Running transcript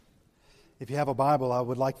If you have a Bible, I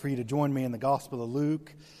would like for you to join me in the Gospel of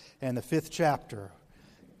Luke and the 5th chapter,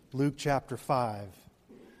 Luke chapter 5.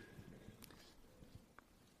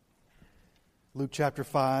 Luke chapter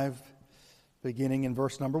 5, beginning in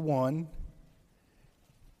verse number 1.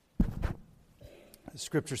 The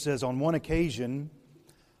Scripture says, "On one occasion,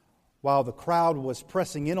 while the crowd was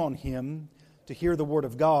pressing in on him to hear the word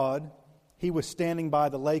of God, he was standing by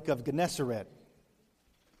the lake of Gennesaret.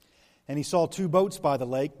 And he saw 2 boats by the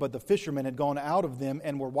lake, but the fishermen had gone out of them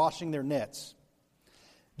and were washing their nets.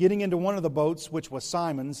 Getting into one of the boats, which was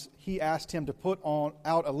Simon's, he asked him to put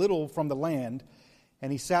out a little from the land,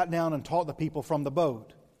 and he sat down and taught the people from the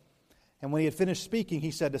boat. And when he had finished speaking,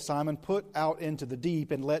 he said to Simon, 'Put out into the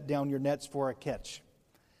deep and let down your nets for a catch.'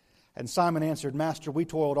 And Simon answered, 'Master, we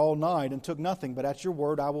toiled all night and took nothing, but at your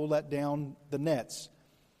word I will let down the nets.'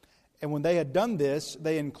 And when they had done this,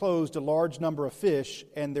 they enclosed a large number of fish,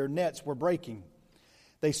 and their nets were breaking.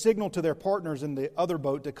 They signaled to their partners in the other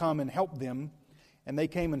boat to come and help them, and they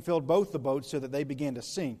came and filled both the boats so that they began to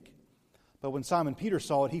sink. But when Simon Peter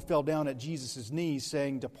saw it, he fell down at Jesus' knees,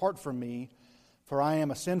 saying, 'Depart from me, for I am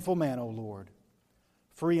a sinful man, O Lord.'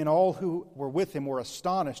 For he and all who were with him were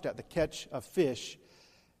astonished at the catch of fish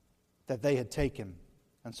that they had taken.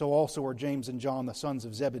 And so also were James and John, the sons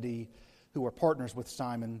of Zebedee, who were partners with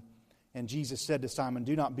Simon. And Jesus said to Simon,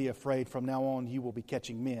 'Do not be afraid. From now on you will be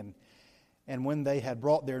catching men.' And when they had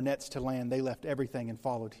brought their nets to land, they left everything and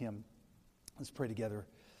followed him." Let's pray together.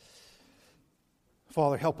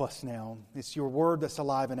 Father, help us now. It's your word that's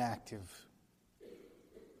alive and active.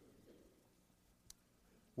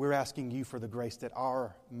 We're asking you for the grace that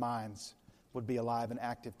our minds would be alive and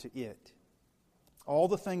active to it. All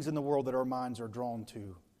the things in the world that our minds are drawn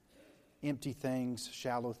to, empty things,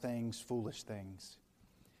 shallow things, foolish things.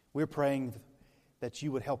 We're praying that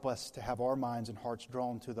you would help us to have our minds and hearts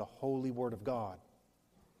drawn to the holy Word of God.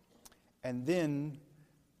 And then,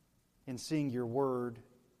 in seeing your Word,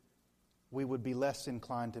 we would be less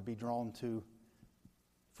inclined to be drawn to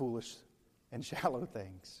foolish and shallow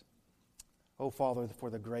things. Oh, Father, for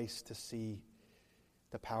the grace to see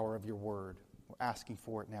the power of your Word. We're asking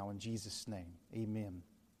for it now in Jesus' name. Amen.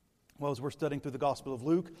 Well, as we're studying through the Gospel of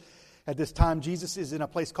Luke, at this time, Jesus is in a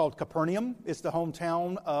place called Capernaum. It's the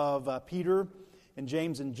hometown of Peter and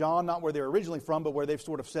James and John, not where they're originally from, but where they've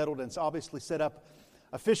sort of settled and obviously set up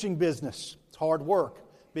a fishing business. It's hard work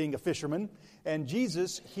being a fisherman. And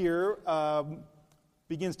Jesus here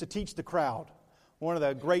begins to teach the crowd. One of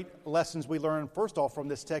the great lessons we learn, first off, from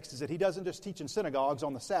this text is that he doesn't just teach in synagogues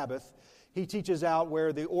on the Sabbath. He teaches out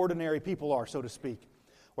where the ordinary people are, so to speak,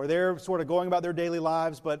 where they're sort of going about their daily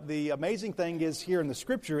lives. But the amazing thing is here in the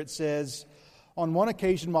Scripture, it says, on one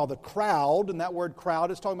occasion while the crowd, and that word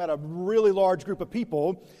crowd is talking about a really large group of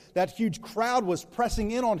people, that huge crowd was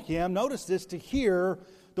pressing in on him, notice this, to hear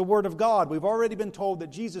the Word of God. We've already been told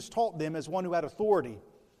that Jesus taught them as one who had authority.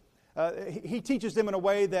 He teaches them in a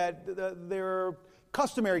way that their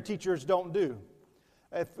customary teachers don't do.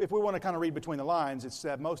 If we want to kind of read between the lines, it's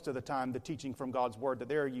that most of the time the teaching from God's Word that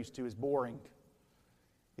they're used to is boring.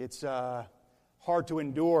 It's hard to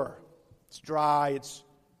endure. It's dry.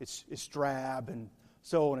 It's drab, and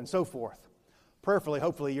so on and so forth. Prayerfully,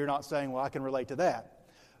 hopefully, you're not saying, "Well, I can relate to that."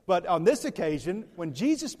 But on this occasion, when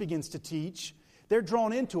Jesus begins to teach, they're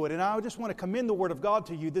drawn into it. And I just want to commend the Word of God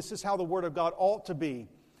to you. This is how the Word of God ought to be.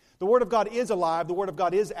 The Word of God is alive. The Word of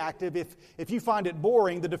God is active. If you find it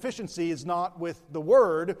boring, the deficiency is not with the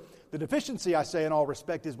Word. The deficiency, I say in all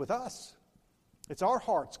respect, is with us. It's our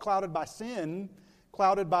hearts clouded by sin,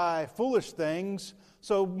 clouded by foolish things,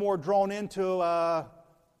 so more drawn into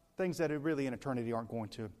things that really in eternity aren't going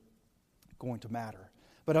to matter.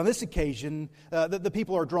 But on this occasion, the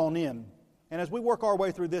people are drawn in. And as we work our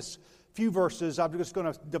way through this few verses, I'm just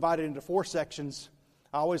going to divide it into 4 sections.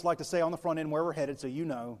 I always like to say on the front end where we're headed, so you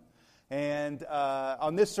know. And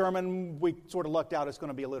on this sermon, we sort of lucked out it's going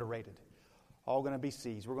to be alliterated. All going to be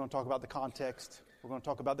C's. We're going to talk about the context. We're going to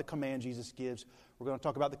talk about the command Jesus gives. We're going to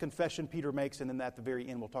talk about the confession Peter makes. And then at the very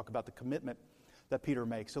end, we'll talk about the commitment that Peter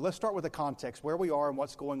makes. So let's start with the context, where we are and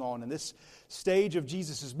what's going on. In this stage of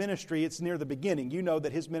Jesus' ministry, it's near the beginning. You know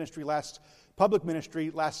that his public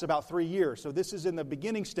ministry lasts about 3 years. So this is in the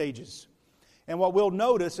beginning stages. And what we'll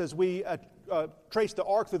notice as we trace the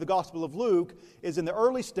arc through the Gospel of Luke is in the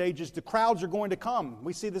early stages, the crowds are going to come.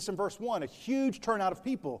 We see this in verse 1, a huge turnout of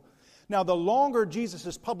people. Now, the longer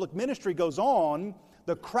Jesus' public ministry goes on,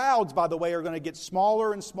 the crowds, by the way, are going to get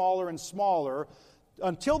smaller and smaller and smaller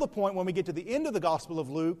until the point when we get to the end of the Gospel of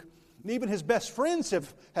Luke, even his best friends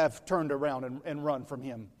have turned around and run from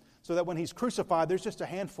him. So so that when he's crucified, there's just a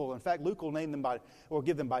handful. In fact, Luke will name them or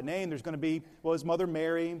give them by name. There's going to be, his mother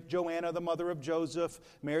Mary, Joanna, the mother of Joseph,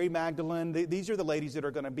 Mary Magdalene. These are the ladies that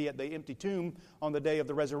are going to be at the empty tomb on the day of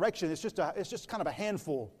the resurrection. It's just kind of a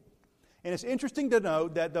handful. And it's interesting to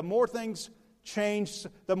note that the more things change,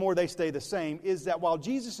 the more they stay the same, is that while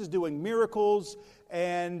Jesus is doing miracles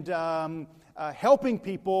and helping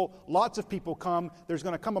people, lots of people come, there's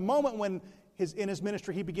going to come a moment when in his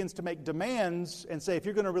ministry, he begins to make demands and say, if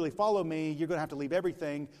you're going to really follow me, you're going to have to leave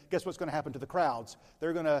everything. Guess what's going to happen to the crowds?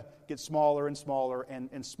 They're going to get smaller and smaller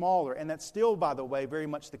and smaller. And that's still, by the way, very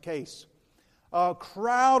much the case. A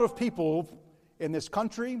crowd of people in this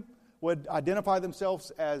country would identify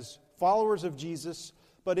themselves as followers of Jesus,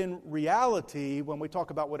 but in reality, when we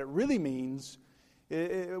talk about what it really means,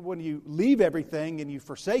 when you leave everything and you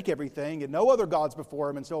forsake everything and no other gods before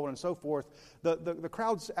him and so on and so forth, the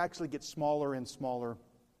crowds actually get smaller and smaller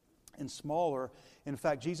and smaller. In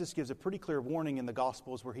fact, Jesus gives a pretty clear warning in the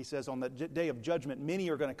Gospels where he says, on the day of judgment, many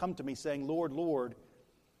are going to come to me saying, Lord, Lord.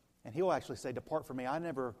 And he'll actually say, depart from me, I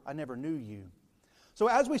never knew you. So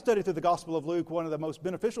as we study through the Gospel of Luke, one of the most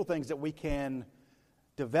beneficial things that we can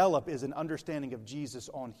develop is an understanding of Jesus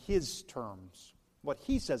on his terms, what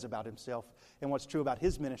he says about himself and what's true about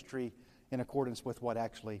his ministry in accordance with what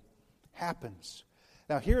actually happens.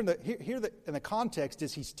 Now, here in the context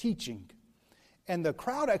is he's teaching, and the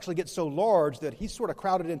crowd actually gets so large that he's sort of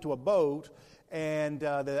crowded into a boat. And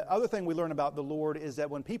the other thing we learn about the Lord is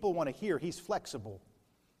that when people want to hear, he's flexible.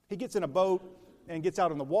 He gets in a boat and gets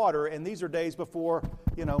out in the water, and these are days before,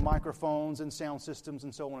 microphones and sound systems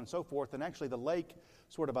and so on and so forth. And actually the lake,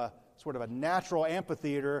 sort of a natural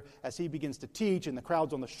amphitheater, as he begins to teach and the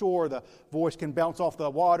crowd's on the shore, the voice can bounce off the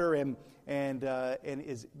water and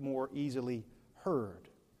is more easily heard.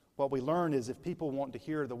 What we learn is if people want to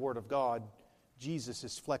hear the Word of God, Jesus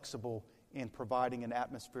is flexible in providing an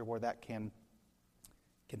atmosphere where that can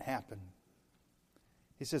happen.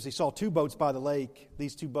 He says he saw two boats by the lake.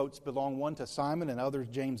 These two boats belong, one to Simon and others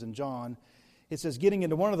James and John. It says, getting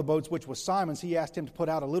into one of the boats, which was Simon's, he asked him to put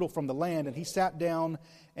out a little from the land, and he sat down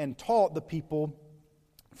and taught the people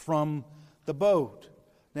from the boat.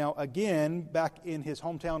 Now, again, back in his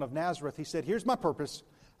hometown of Nazareth, he said, here's my purpose.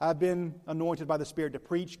 I've been anointed by the Spirit to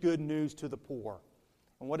preach good news to the poor.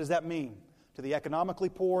 And what does that mean? To the economically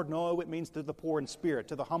poor? No, it means to the poor in spirit,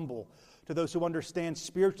 to the humble, to those who understand,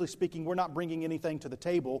 spiritually speaking, we're not bringing anything to the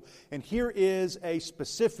table. And here is a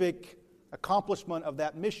specific accomplishment of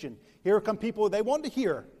that mission. Here come people, they want to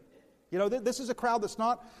hear. This is a crowd that's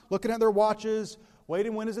not looking at their watches,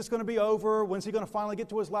 waiting, when is this going to be over? When's he going to finally get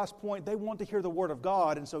to his last point? They want to hear the Word of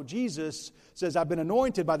God. And so Jesus says, I've been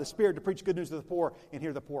anointed by the Spirit to preach good news to the poor, and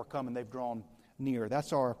here the poor come, and they've drawn near.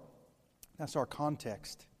 That's our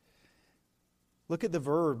context. Look at the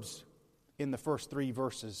verbs in the first 3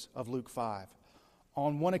 verses of Luke 5.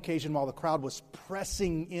 On one occasion, while the crowd was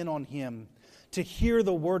pressing in on him to hear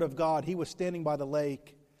the word of God, he was standing by the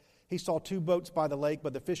lake. He saw 2 boats by the lake,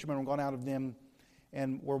 but the fishermen were gone out of them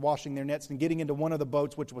and were washing their nets. And getting into one of the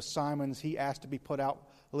boats, which was Simon's, he asked to be put out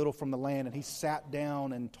a little from the land, and he sat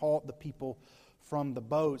down and taught the people from the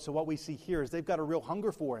boat. So what we see here is they've got a real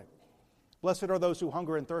hunger for it. Blessed are those who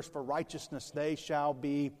hunger and thirst for righteousness. They shall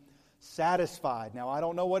be satisfied. Now, I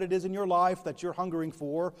don't know what it is in your life that you're hungering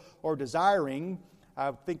for or desiring.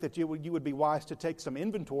 I think that you would be wise to take some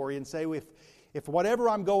inventory and say, if whatever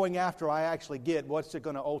I'm going after I actually get, what's it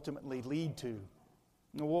going to ultimately lead to?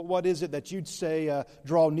 What is it that you'd say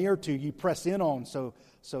draw near to, you press in on, so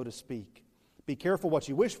to speak? Be careful what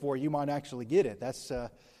you wish for, you might actually get it.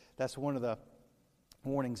 That's one of the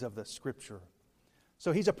warnings of the Scripture.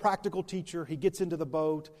 So he's a practical teacher. He gets into the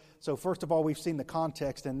boat. So first of all, we've seen the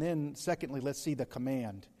context. And then secondly, let's see the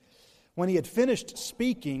command. When he had finished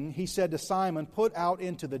speaking, he said to Simon, put out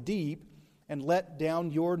into the deep and let down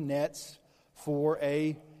your nets for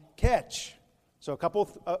a catch. So a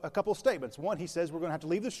couple statements. One, he says we're going to have to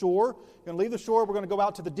leave the shore. We're going to leave the shore. We're going to go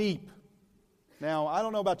out to the deep. Now, I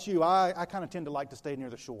don't know about you. I kind of tend to like to stay near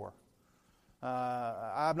the shore.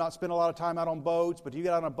 I've not spent a lot of time out on boats, but you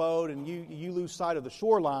get on a boat and you lose sight of the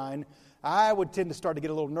shoreline, I would tend to start to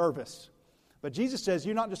get a little nervous. But Jesus says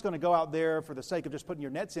you're not just going to go out there for the sake of just putting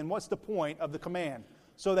your nets in. What's the point of the command?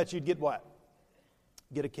 So that you'd get what?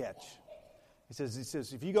 Get a catch. He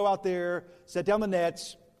says if you go out there, set down the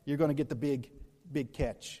nets, you're going to get the big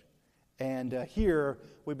catch. And here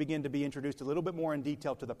we begin to be introduced a little bit more in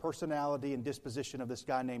detail to the personality and disposition of this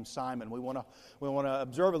guy named Simon. We want to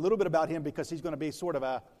observe a little bit about him because he's going to be sort of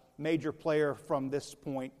a major player from this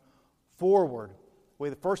point forward.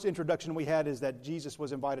 The first introduction we had is that Jesus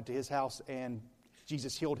was invited to his house and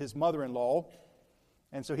Jesus healed his mother-in-law.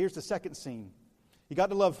 And so here's the second scene. You got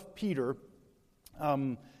to love Peter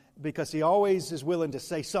because he always is willing to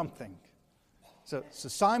say something. So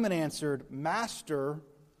Simon answered, Master,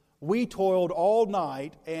 we toiled all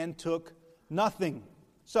night and took nothing.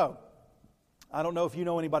 So, I don't know if you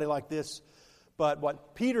know anybody like this, but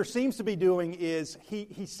what Peter seems to be doing is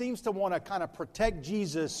he seems to want to kind of protect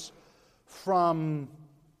Jesus from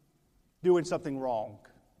doing something wrong.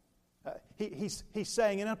 He's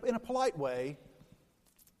saying in a polite way,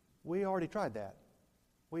 we already tried that.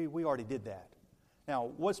 We already did that.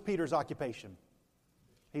 Now, what's Peter's occupation?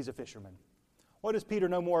 He's a fisherman. What does Peter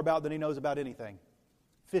know more about than he knows about anything?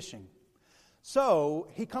 Fishing. So,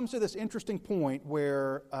 he comes to this interesting point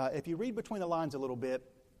where, if you read between the lines a little bit,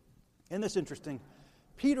 in this interesting,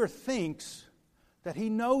 Peter thinks that he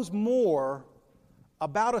knows more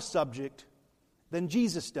about a subject than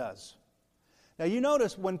Jesus does. Now, you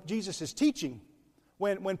notice when Jesus is teaching,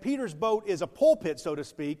 when Peter's boat is a pulpit, so to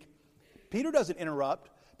speak, Peter doesn't interrupt,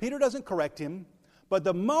 Peter doesn't correct him, but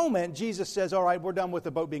the moment Jesus says, all right, we're done with the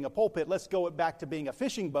boat being a pulpit, let's go back to being a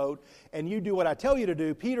fishing boat, and you do what I tell you to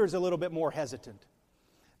do, Peter's a little bit more hesitant.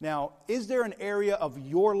 Now, is there an area of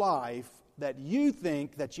your life that you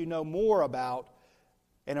think that you know more about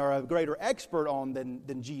and are a greater expert on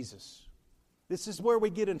than Jesus? This is where we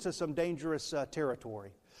get into some dangerous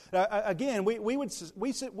territory. Again, we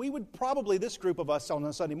would probably, this group of us on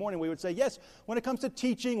a Sunday morning, we would say, yes, when it comes to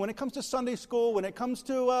teaching, when it comes to Sunday school, when it comes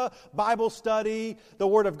to Bible study, the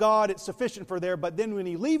Word of God, it's sufficient for there. But then when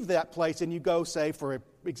you leave that place and you go, say, for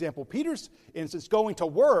example, Peter's instance, going to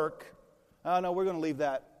work, no, we're going to leave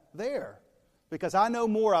that there. Because I know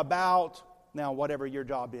more about, now whatever your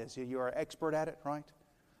job is, you're an expert at it, right?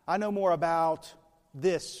 I know more about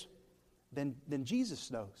this than Jesus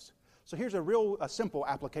knows. So here's a simple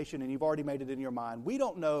application, and you've already made it in your mind. We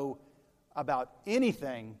don't know about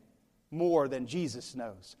anything more than Jesus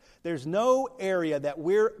knows. There's no area that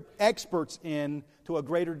we're experts in to a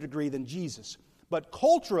greater degree than Jesus. But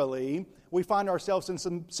culturally, we find ourselves in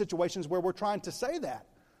some situations where we're trying to say that.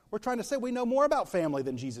 We're trying to say we know more about family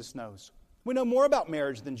than Jesus knows. We know more about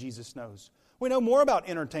marriage than Jesus knows. We know more about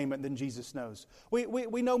entertainment than Jesus knows. We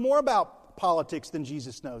know more about politics than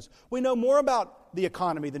Jesus knows. We know more about the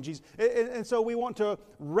economy than Jesus. And so we want to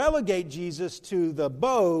relegate Jesus to the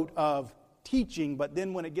boat of teaching, but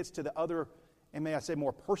then when it gets to the other, and may I say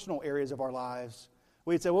more personal areas of our lives,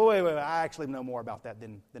 we'd say, well, wait, I actually know more about that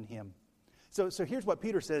than him. So here's what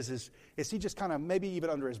Peter says is he just kind of, maybe even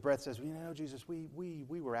under his breath says, Jesus, we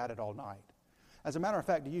were at it all night. As a matter of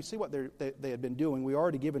fact, do you see what they had been doing? We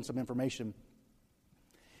already given some information.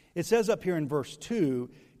 It says up here in verse 2,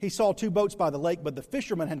 he saw 2 boats by the lake, but the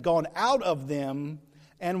fishermen had gone out of them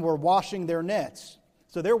and were washing their nets.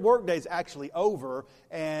 So their workday's actually over,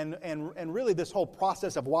 and really this whole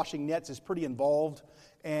process of washing nets is pretty involved.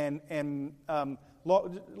 Long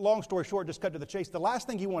story short, just cut to the chase, the last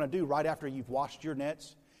thing you want to do right after you've washed your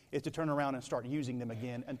nets is to turn around and start using them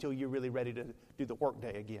again until you're really ready to do the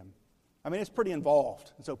workday again. I mean, it's pretty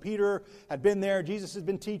involved. And so Peter had been there. Jesus had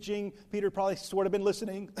been teaching. Peter probably sort of been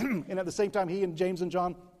listening. And at the same time, he and James and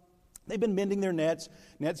John, they've been mending their nets.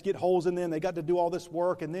 Nets get holes in them. They got to do all this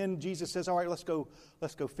work. And then Jesus says, all right, let's go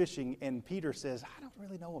fishing. And Peter says, I don't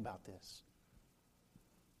really know about this.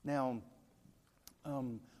 Now,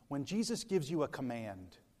 when Jesus gives you a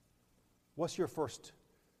command, what's your first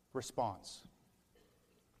response?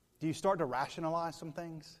 Do you start to rationalize some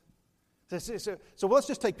things? So let's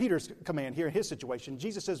just take Peter's command here in his situation.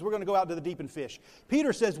 Jesus says, we're going to go out to the deep and fish.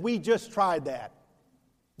 Peter says, we just tried that.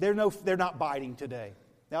 They're not biting today.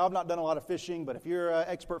 Now, I've not done a lot of fishing, but if you're an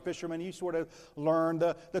expert fisherman, you sort of learn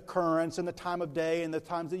the currents and the time of day and the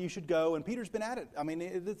times that you should go. And Peter's been at it. I mean,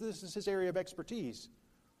 this is his area of expertise.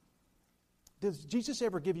 Does Jesus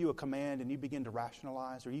ever give you a command and you begin to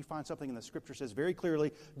rationalize, or you find something in the Scripture says very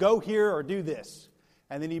clearly, go here or do this?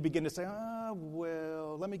 And then you begin to say,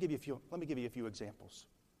 well, let me give you a few examples.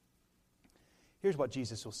 Here's what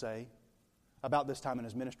Jesus will say about this time in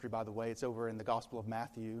his ministry, by the way. It's over in the Gospel of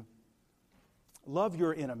Matthew. Love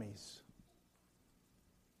your enemies.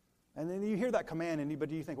 And then you hear that command,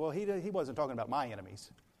 but you think, well, he wasn't talking about my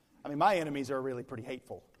enemies. I mean, my enemies are really pretty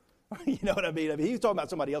hateful. You know what I mean? He's talking about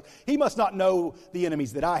somebody else. He must not know the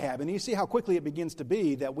enemies that I have. And you see how quickly it begins to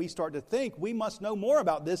be that we start to think we must know more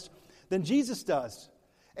about this than Jesus does.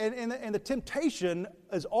 And the temptation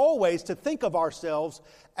is always to think of ourselves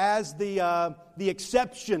as the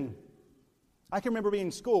exception. I can remember being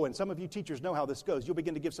in school, and some of you teachers know how this goes. You'll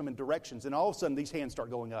begin to give some directions, and all of a sudden these hands start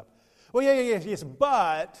going up. Well, yes,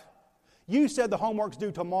 but you said the homework's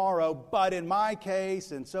due tomorrow, but in my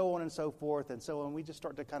case, and so on and so forth, and so on. We just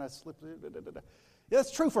start to kind of slip.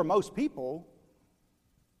 That's true for most people.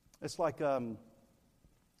 It's like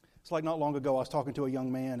It's like not long ago I was talking to a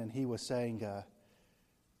young man, and he was saying, I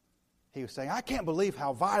can't believe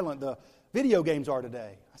how violent the video games are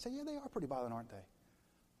today. I said, yeah, they are pretty violent, aren't they?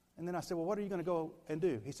 And then I said, well, what are you going to go and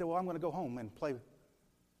do? He said, well, I'm going to go home and play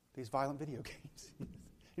these violent video games. You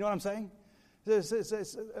know what I'm saying?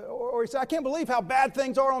 Or he said, I can't believe how bad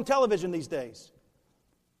things are on television these days.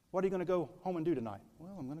 What are you going to go home and do tonight?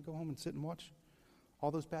 Well, I'm going to go home and sit and watch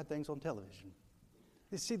all those bad things on television.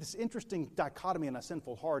 You see, this interesting dichotomy in a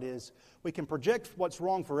sinful heart is we can project what's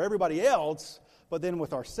wrong for everybody else, but then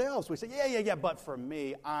with ourselves we say, yeah, but for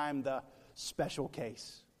me, I'm the special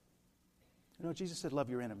case. You know, Jesus said, love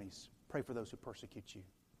your enemies. Pray for those who persecute you.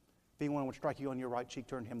 If anyone would strike you on your right cheek,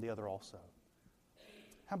 turn him the other also.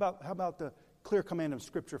 How about the clear command of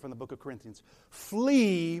Scripture from the book of Corinthians?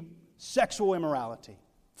 Flee sexual immorality.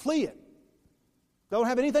 Flee it. Don't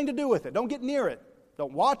have anything to do with it. Don't get near it.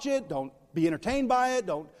 Don't watch it. Don't be entertained by it.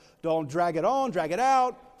 Don't drag it on, drag it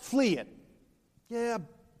out. Flee it. Yeah,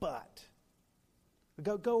 but.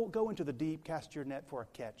 Go into the deep, cast your net for a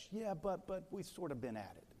catch. Yeah, but we've sort of been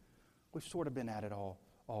at it. We've sort of been at it all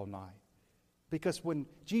night. Because when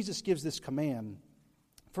Jesus gives this command,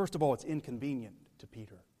 first of all, it's inconvenient to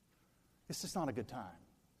Peter. It's just not a good time.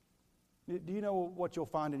 Do you know what you'll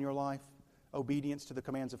find in your life? Obedience to the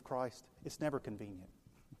commands of Christ. It's never convenient.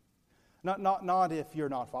 Not if you're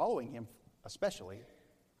not following Him, especially.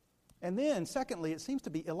 And then, secondly, it seems to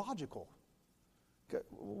be illogical.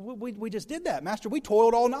 We just did that. Master, we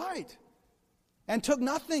toiled all night and took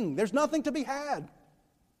nothing. There's nothing to be had.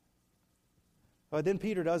 But then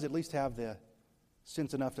Peter does at least have the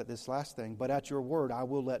sense enough that this last thing, but at your word I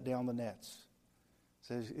will let down the nets.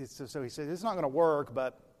 So he says, it's not going to work,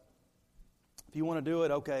 but if you want to do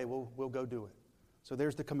it, okay, we'll go do it. So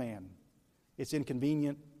there's the command. It's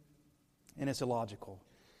inconvenient and it's illogical.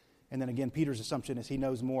 And then again, Peter's assumption is he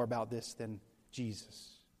knows more about this than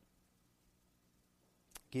Jesus.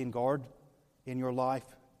 Again, guard in your life,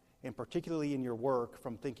 and particularly in your work,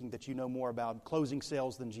 from thinking that you know more about closing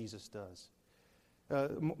sales than Jesus does.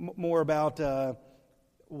 More about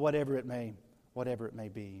whatever it may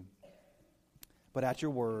be. But at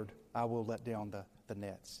your word, I will let down the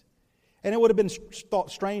nets. And it would have been thought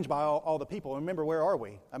strange by all the people. Remember, where are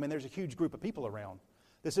we? I mean, there's a huge group of people around.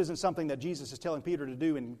 This isn't something that Jesus is telling Peter to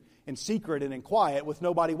do in secret and in quiet with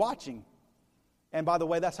nobody watching. And by the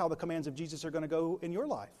way, that's how the commands of Jesus are going to go in your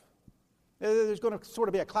life. There's going to sort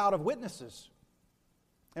of be a cloud of witnesses.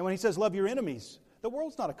 And when he says, love your enemies, the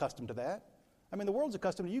world's not accustomed to that. I mean, the world's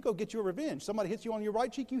accustomed to you go get your revenge. Somebody hits you on your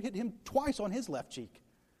right cheek, you hit him twice on his left cheek.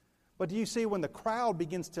 But do you see when the crowd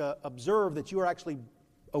begins to observe that you are actually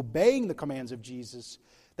obeying the commands of Jesus,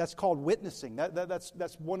 that's called witnessing.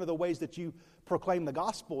 That's one of the ways that you proclaim the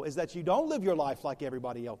gospel, is that you don't live your life like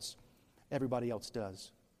everybody else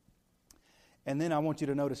does. And then I want you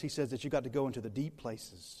to notice he says that you got to go into the deep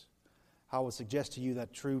places. I would suggest to you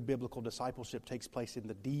that true biblical discipleship takes place in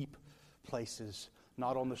the deep places,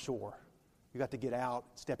 not on the shore. You got to get out,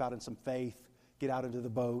 step out in some faith, get out into the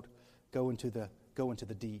boat, go into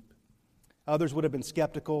the deep. Others would have been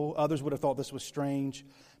skeptical. Others would have thought this was strange.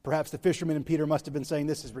 Perhaps the fishermen and Peter must have been saying,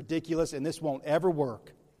 this is ridiculous and this won't ever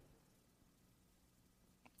work.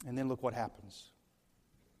 And then look what happens.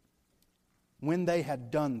 When they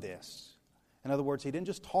had done this, in other words, he didn't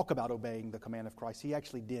just talk about obeying the command of Christ, he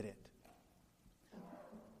actually did it.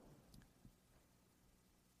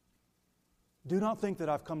 Do not think that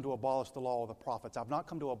I've come to abolish the law of the prophets. I've not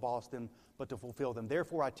come to abolish them, but to fulfill them.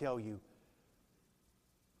 Therefore I tell you,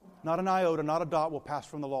 not an iota, not a dot will pass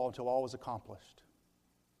from the law until all is accomplished.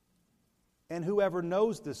 And whoever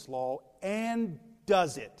knows this law and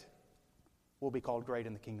does it will be called great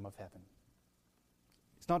in the kingdom of heaven.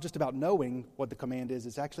 It's not just about knowing what the command is,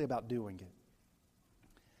 it's actually about doing it.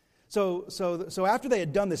 So after they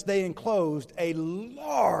had done this, they enclosed a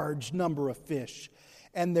large number of fish,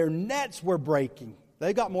 and their nets were breaking.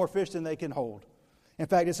 They got more fish than they can hold. In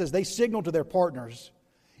fact, it says they signaled to their partners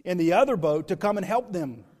in the other boat to come and help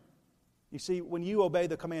them. You see, when you obey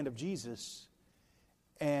the command of Jesus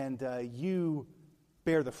and you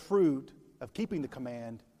bear the fruit of keeping the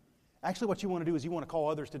command, actually what you want to do is you want to call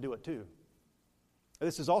others to do it too.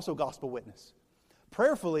 This is also gospel witness.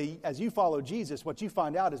 Prayerfully, as you follow Jesus, what you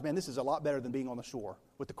find out is, man, this is a lot better than being on the shore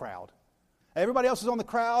with the crowd. Everybody else is on the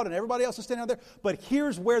crowd and everybody else is standing out there. But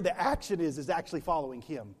here's where the action is actually following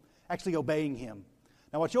Him, actually obeying Him.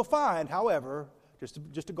 Now what you'll find, however,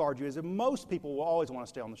 just to guard you, is that most people will always want to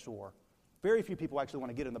stay on the shore. Very few people actually want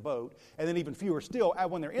to get in the boat. And then even fewer still,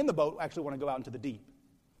 when they're in the boat, actually want to go out into the deep.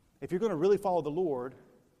 If you're going to really follow the Lord,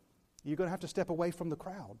 you're going to have to step away from the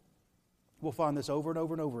crowd. We'll find this over and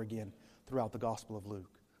over and over again throughout the Gospel of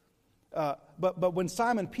Luke. But when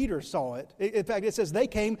Simon Peter saw it, in fact, it says they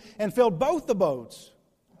came and filled both the boats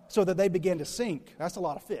so that they began to sink. That's a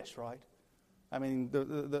lot of fish, right? I mean,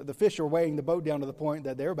 the fish are weighing the boat down to the point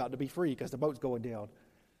that they're about to be free because the boat's going down.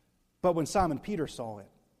 But when Simon Peter saw it,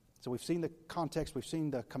 so we've seen the context, we've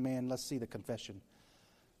seen the command, let's see the confession.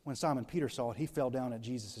 When Simon Peter saw it, he fell down at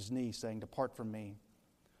Jesus' knees, saying, "Depart from me,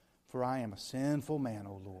 for I am a sinful man,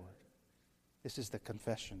 O Lord." This is the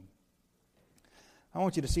confession. I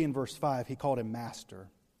want you to see in verse 5, he called him Master.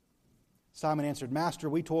 Simon answered, "Master,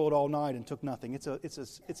 we toiled all night and took nothing." It's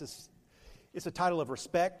a title of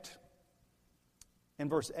respect. In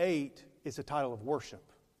verse 8, it's a title of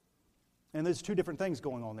worship. And there's two different things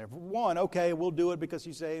going on there. One, okay, we'll do it because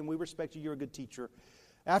you say, and we respect you, you're a good teacher.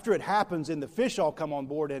 After it happens and the fish all come on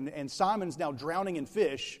board and Simon's now drowning in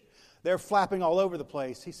fish, they're flapping all over the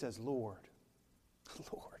place. He says, Lord.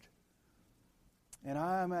 And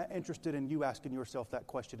I'm interested in you asking yourself that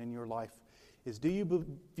question in your life. Do you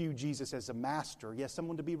view Jesus as a master? Yes,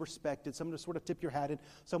 someone to be respected, someone to sort of tip your hat in,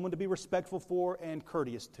 someone to be respectful for and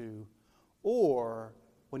courteous to. Or,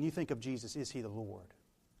 when you think of Jesus, is He the Lord?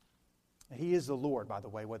 He is the Lord, by the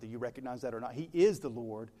way, whether you recognize that or not. He is the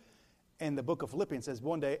Lord. And the book of Philippians says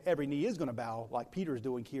one day every knee is going to bow, like Peter is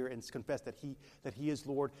doing here, and confess that he is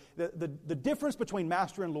Lord. The difference between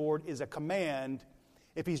master and Lord is a command.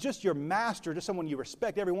 If He's just your master, just someone you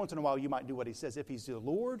respect, every once in a while you might do what He says. If He's the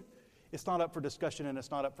Lord, it's not up for discussion and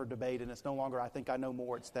it's not up for debate, and it's no longer I think I know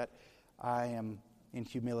more. It's that I am in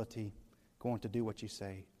humility going to do what you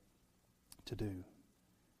say to do.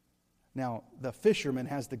 Now, the fisherman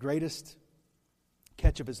has the greatest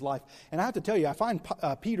catch of his life. And I have to tell you, I find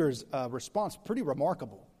Peter's response pretty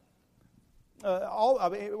remarkable.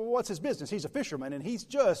 What's his business? He's a fisherman, and he's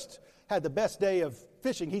just had the best day of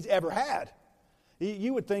fishing he's ever had.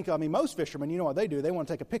 You would think, most fishermen, you know what they do? They want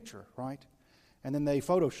to take a picture, right? And then they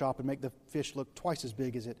Photoshop and make the fish look twice as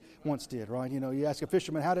big as it once did, right? You ask a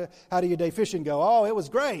fisherman, how do your day fishing go? Oh, it was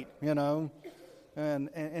great,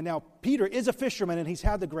 And now Peter is a fisherman, and he's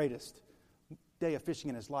had the greatest day of fishing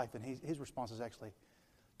in his life, and his response is actually,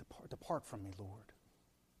 depart from me, Lord.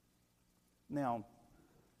 Now,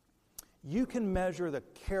 you can measure the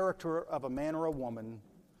character of a man or a woman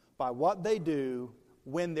by what they do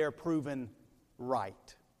when they're proven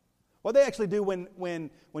right. What they actually do when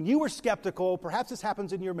you were skeptical, perhaps this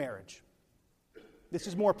happens in your marriage. This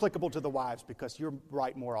is more applicable to the wives because you're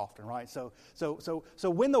right more often, right? So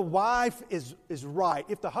when the wife is right,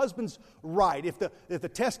 if the husband's right, if the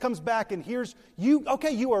test comes back and here's you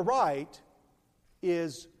are right,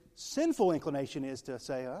 is sinful inclination is to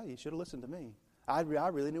say, you should have listened to me. I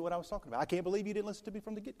really knew what I was talking about. I can't believe you didn't listen to me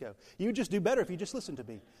from the get-go. You would just do better if you just listened to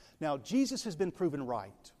me. Now, Jesus has been proven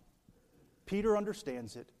right. Peter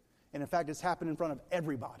understands it. And in fact, it's happened in front of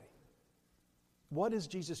everybody. What is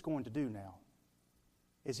Jesus going to do now?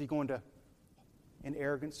 Is He going to, in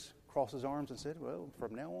arrogance, cross His arms and say, well,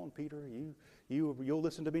 from now on, Peter, you'll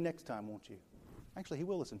listen to me next time, won't you? Actually, He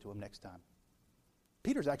will listen to him next time.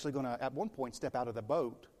 Peter's actually going to, at one point, step out of the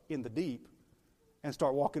boat in the deep and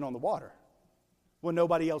start walking on the water when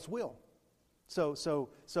nobody else will.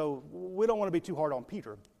 So we don't want to be too hard on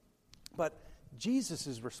Peter. But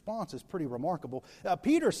Jesus' response is pretty remarkable.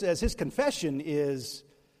 Peter says his confession is,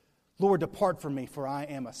 Lord, depart from me, for I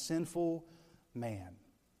am a sinful man.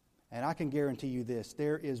 And I can guarantee you this,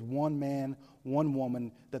 there is one man, one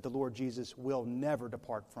woman that the Lord Jesus will never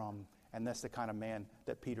depart from, and that's the kind of man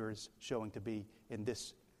that Peter is showing to be in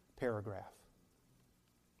this paragraph.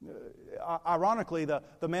 Ironically, the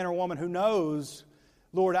man or woman who knows,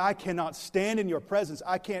 Lord, I cannot stand in your presence,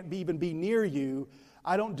 I can't even be near you,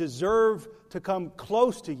 I don't deserve to come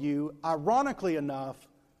close to you, ironically enough,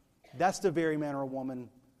 that's the very man or woman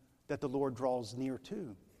that the Lord draws near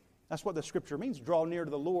to. That's what the Scripture means. Draw near to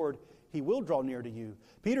the Lord, He will draw near to you.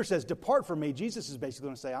 Peter says, depart from me. Jesus is basically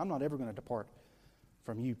going to say, I'm not ever going to depart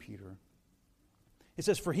from you, Peter. It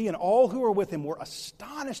says, for he and all who were with him were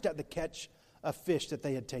astonished at the catch of fish that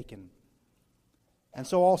they had taken. And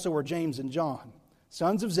so also were James and John,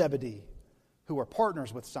 sons of Zebedee, who were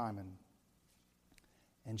partners with Simon.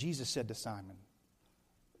 And Jesus said to Simon,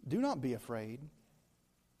 do not be afraid.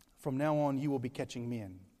 From now on you will be catching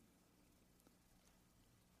men.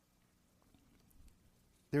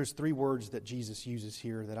 There's 3 words that Jesus uses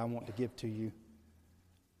here that I want to give to you.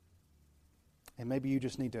 And maybe you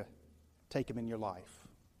just need to take them in your life.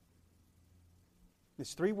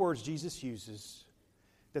 There's 3 words Jesus uses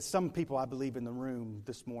that some people, I believe, in the room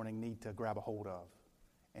this morning need to grab a hold of.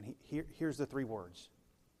 And here's the 3 words.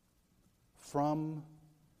 From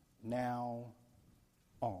now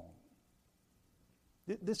on.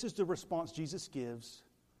 This is the response Jesus gives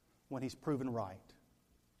when He's proven right.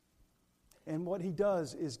 And what he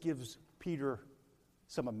does is gives Peter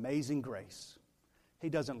some amazing grace. He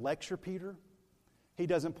doesn't lecture Peter. He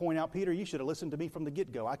doesn't point out, Peter, you should have listened to me from the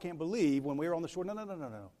get-go. I can't believe when we were on the shore.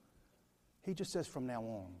 No. He just says from now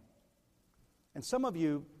on. And some of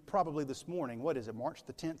you probably this morning, what is it, March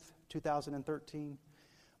the 10th, 2013?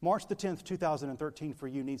 March the 10th, 2013 for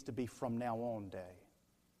you needs to be from now on day.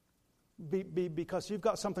 Because you've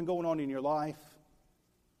got something going on in your life.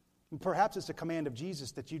 Perhaps it's a command of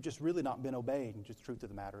Jesus that you've just really not been obeying, just the truth of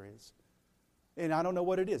the matter is. And I don't know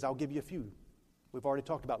what it is. I'll give you a few. We've already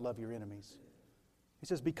talked about love your enemies. He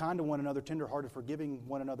says, be kind to one another, tenderhearted, forgiving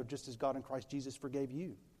one another, just as God in Christ Jesus forgave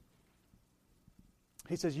you.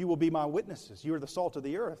 He says, you will be my witnesses. You are the salt of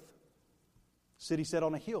the earth. City set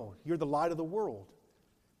on a hill. You're the light of the world.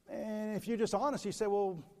 And if you're just honest, you say,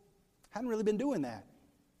 well, I haven't really been doing that.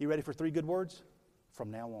 You ready for 3 good words? From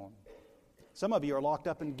now on. Some of you are locked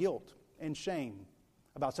up in guilt and shame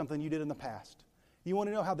about something you did in the past. You want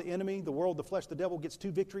to know how the enemy, the world, the flesh, the devil gets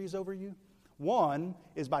 2 victories over you? One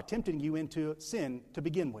is by tempting you into sin to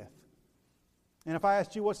begin with. And if I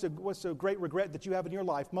asked you what's the great regret that you have in your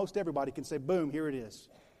life, most everybody can say, boom, here it is.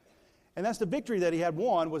 And that's the victory that he had.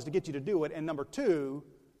 One was to get you to do it. And number 2,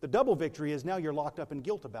 the double victory is now you're locked up in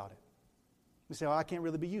guilt about it. You say, I can't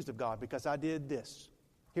really be used of God because I did this.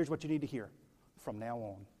 Here's what you need to hear from now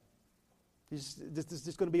on. This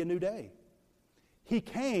is going to be a new day. He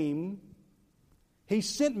came, he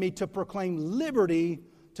sent me to proclaim liberty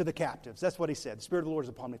to the captives. That's what he said. The Spirit of the Lord is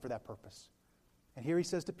upon me for that purpose. And here he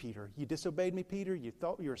says to Peter, you disobeyed me, Peter. You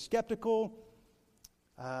thought you were skeptical.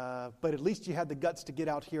 But at least you had the guts to get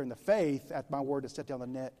out here in the faith at my word to set down the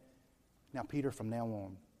net. Now, Peter, from now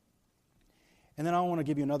on. And then I want to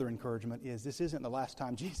give you another encouragement is this isn't the last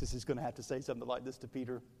time Jesus is going to have to say something like this to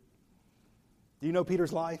Peter. Do you know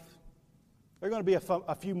Peter's life? There are going to be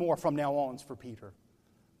a few more from now ons for Peter.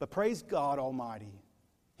 But praise God Almighty,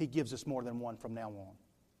 he gives us more than one from now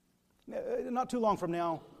on. Not too long from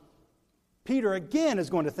now, Peter again is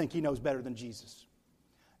going to think he knows better than Jesus.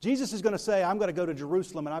 Jesus is going to say, I'm going to go to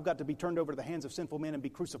Jerusalem and I've got to be turned over to the hands of sinful men and be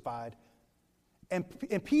crucified. And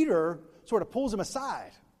Peter sort of pulls him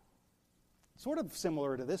aside. Sort of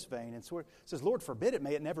similar to this vein. And sort of says, Lord, forbid it,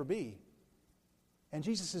 may it never be. And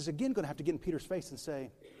Jesus is again going to have to get in Peter's face and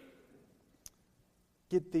say,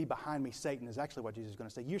 get thee behind me, Satan, is actually what Jesus is going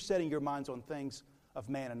to say. You're setting your minds on things of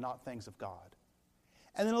man and not things of God.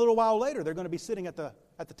 And then a little while later, they're going to be sitting at the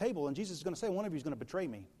table, and Jesus is going to say, one of you is going to betray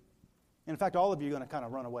me. And in fact, all of you are going to kind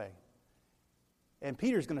of run away. And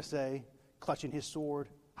Peter's going to say, clutching his sword,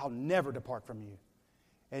 I'll never depart from you.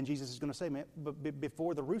 And Jesus is going to say, man, but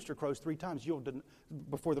before the rooster crows 3 times,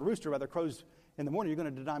 before the rooster crows in the morning, you're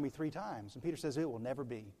going to deny me 3 times. And Peter says, it will never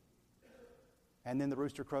be. And then the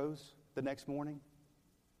rooster crows the next morning,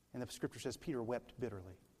 and the scripture says Peter wept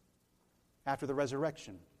bitterly. After the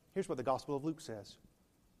resurrection, here's what the Gospel of Luke says.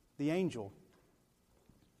 The angel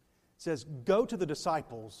says, go to the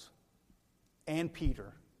disciples and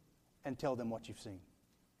Peter and tell them what you've seen.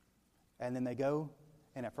 And then they go,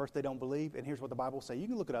 and at first they don't believe. And here's what the Bible says. You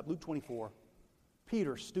can look it up, Luke 24.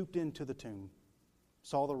 Peter stooped into the tomb,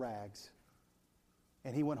 saw the rags,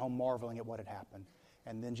 and he went home marveling at what had happened.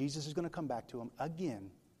 And then Jesus is going to come back to him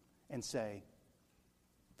again and say,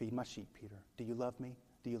 feed my sheep, Peter. Do you love me?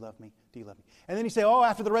 Do you love me? Do you love me? And then he say,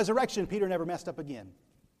 after the resurrection, Peter never messed up again.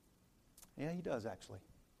 Yeah, he does actually.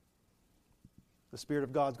 The Spirit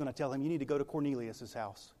of God's going to tell him, you need to go to Cornelius'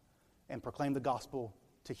 house and proclaim the gospel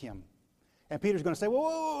to him. And Peter's going to say,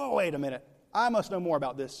 whoa, wait a minute. I must know more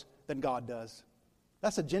about this than God does.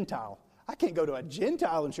 That's a Gentile. I can't go to a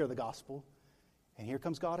Gentile and share the gospel. And here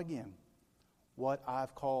comes God again. What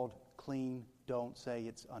I've called clean, don't say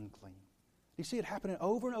it's unclean. You see it happening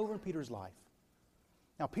over and over in Peter's life.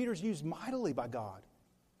 Now, Peter's used mightily by God.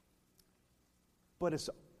 But it's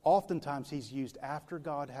oftentimes he's used after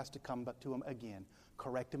God has to come to him again,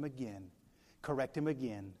 correct him again, correct him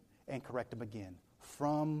again, and correct him again.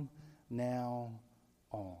 From now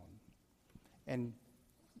on. And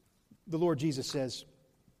the Lord Jesus says,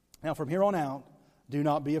 now from here on out, do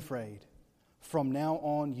not be afraid. From now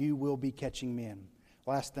on, you will be catching men.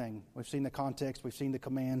 Last thing, we've seen the context, we've seen the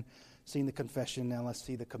command, seen the confession, now let's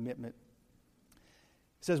see the commitment.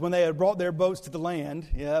 It says, when they had brought their boats to the land,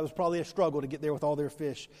 that was probably a struggle to get there with all their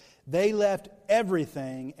fish, they left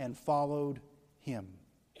everything and followed him.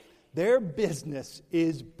 Their business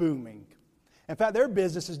is booming. In fact, their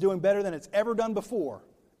business is doing better than it's ever done before.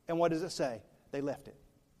 And what does it say? They left it.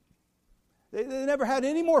 They never had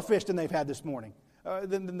any more fish than they've had this morning,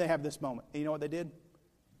 than they have this moment. And you know what they did?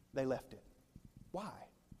 They left it. Why?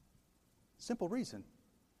 Simple reason.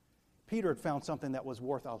 Peter had found something that was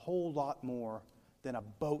worth a whole lot more than a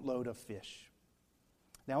boatload of fish.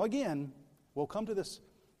 Now again, we'll come to this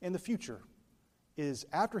in the future, is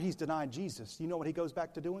after he's denied Jesus, you know what he goes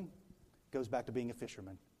back to doing? He goes back to being a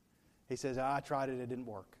fisherman. He says, I tried it, it didn't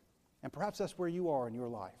work. And perhaps that's where you are in your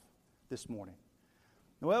life this morning.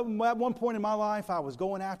 Well, at one point in my life, I was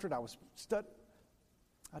going after it.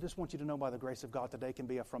 I just want you to know by the grace of God, today can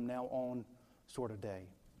be a from now on sort of day.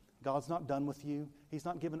 God's not done with you. He's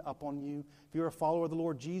not given up on you. If you're a follower of the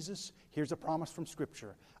Lord Jesus, here's a promise from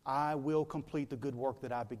Scripture. I will complete the good work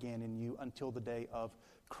that I began in you until the day of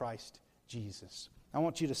Christ Jesus. I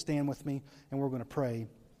want you to stand with me, and we're going to pray.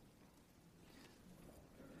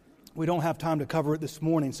 We don't have time to cover it this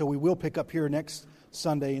morning, so we will pick up here next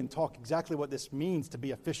Sunday and talk exactly what this means to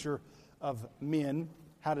be a fisher of men.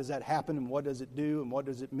 How does that happen, and what does it do, and what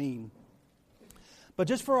does it mean? But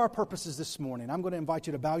just for our purposes this morning, I'm going to invite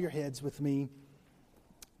you to bow your heads with me.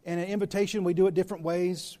 And an invitation, we do it different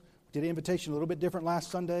ways. We did an invitation a little bit different last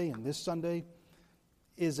Sunday, and this Sunday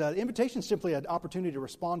is an invitation, simply an opportunity to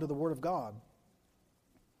respond to the Word of God.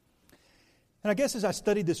 And I guess as I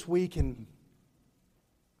studied this week, and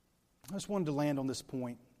I just wanted to land on this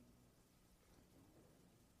point,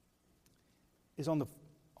 is on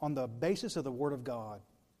the basis of the Word of God.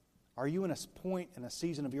 Are you in a point in a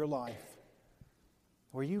season of your life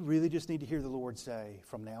where you really just need to hear the Lord say,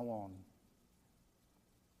 from now on?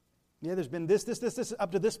 Yeah, there's been this,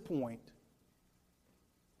 up to this point.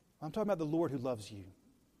 I'm talking about the Lord who loves you.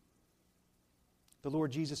 The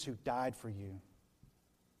Lord Jesus who died for you,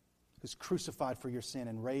 who's crucified for your sin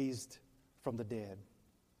and raised from the dead.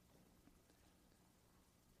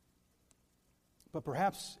 But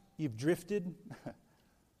perhaps you've drifted,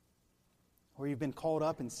 or you've been caught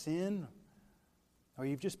up in sin, or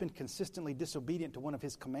you've just been consistently disobedient to one of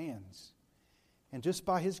His commands. And just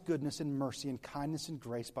by His goodness and mercy and kindness and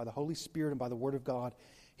grace, by the Holy Spirit and by the Word of God,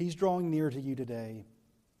 He's drawing near to you today.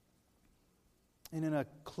 And in a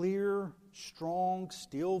clear, strong,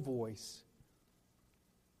 still voice,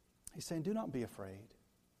 He's saying, do not be afraid.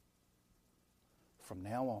 From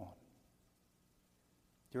now on,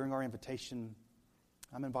 during our invitation,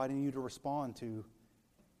 I'm inviting you to respond to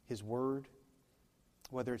His Word.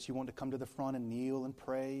 Whether it's you want to come to the front and kneel and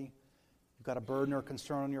pray, you've got a burden or a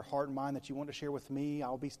concern on your heart and mind that you want to share with me,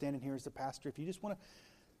 I'll be standing here as the pastor. If you just want to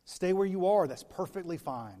stay where you are, that's perfectly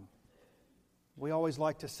fine. We always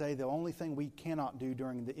like to say the only thing we cannot do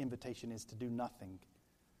during the invitation is to do nothing.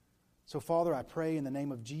 So, Father, I pray in the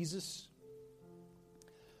name of Jesus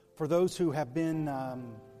for those who have been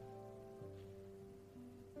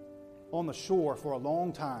on the shore for a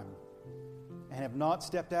long time and have not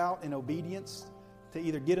stepped out in obedience to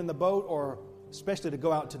either get in the boat or especially to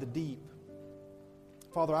go out to the deep.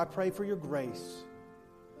 Father, I pray for your grace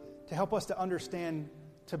to help us to understand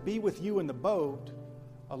to be with you in the boat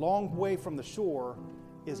a long way from the shore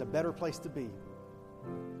is a better place to be.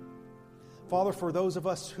 Father, for those of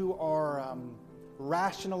us who are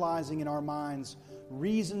rationalizing in our minds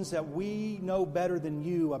reasons that we know better than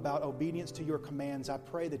you about obedience to your commands, I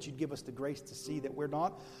pray that you'd give us the grace to see that we're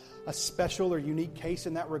not a special or unique case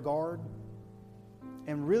in that regard.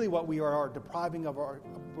 And really what we are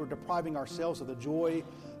we're depriving ourselves of the joy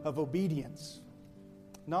of obedience.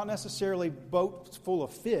 Not necessarily boats full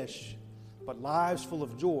of fish, but lives full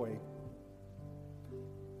of joy.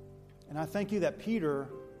 And I thank you that Peter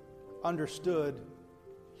understood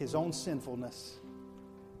his own sinfulness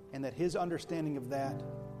and that his understanding of that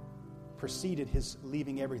preceded his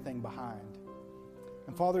leaving everything behind.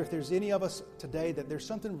 And Father, if there's any of us today that there's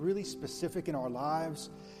something really specific in our lives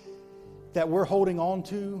that we're holding on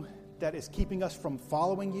to that is keeping us from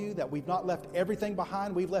following you, that we've not left everything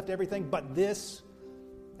behind, we've left everything but this,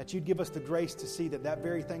 that you'd give us the grace to see that that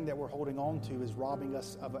very thing that we're holding on to is robbing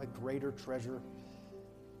us of a greater treasure.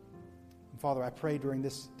 And Father, I pray during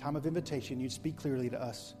this time of invitation, you'd speak clearly to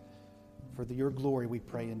us. For your glory we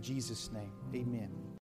pray in Jesus' name. Amen.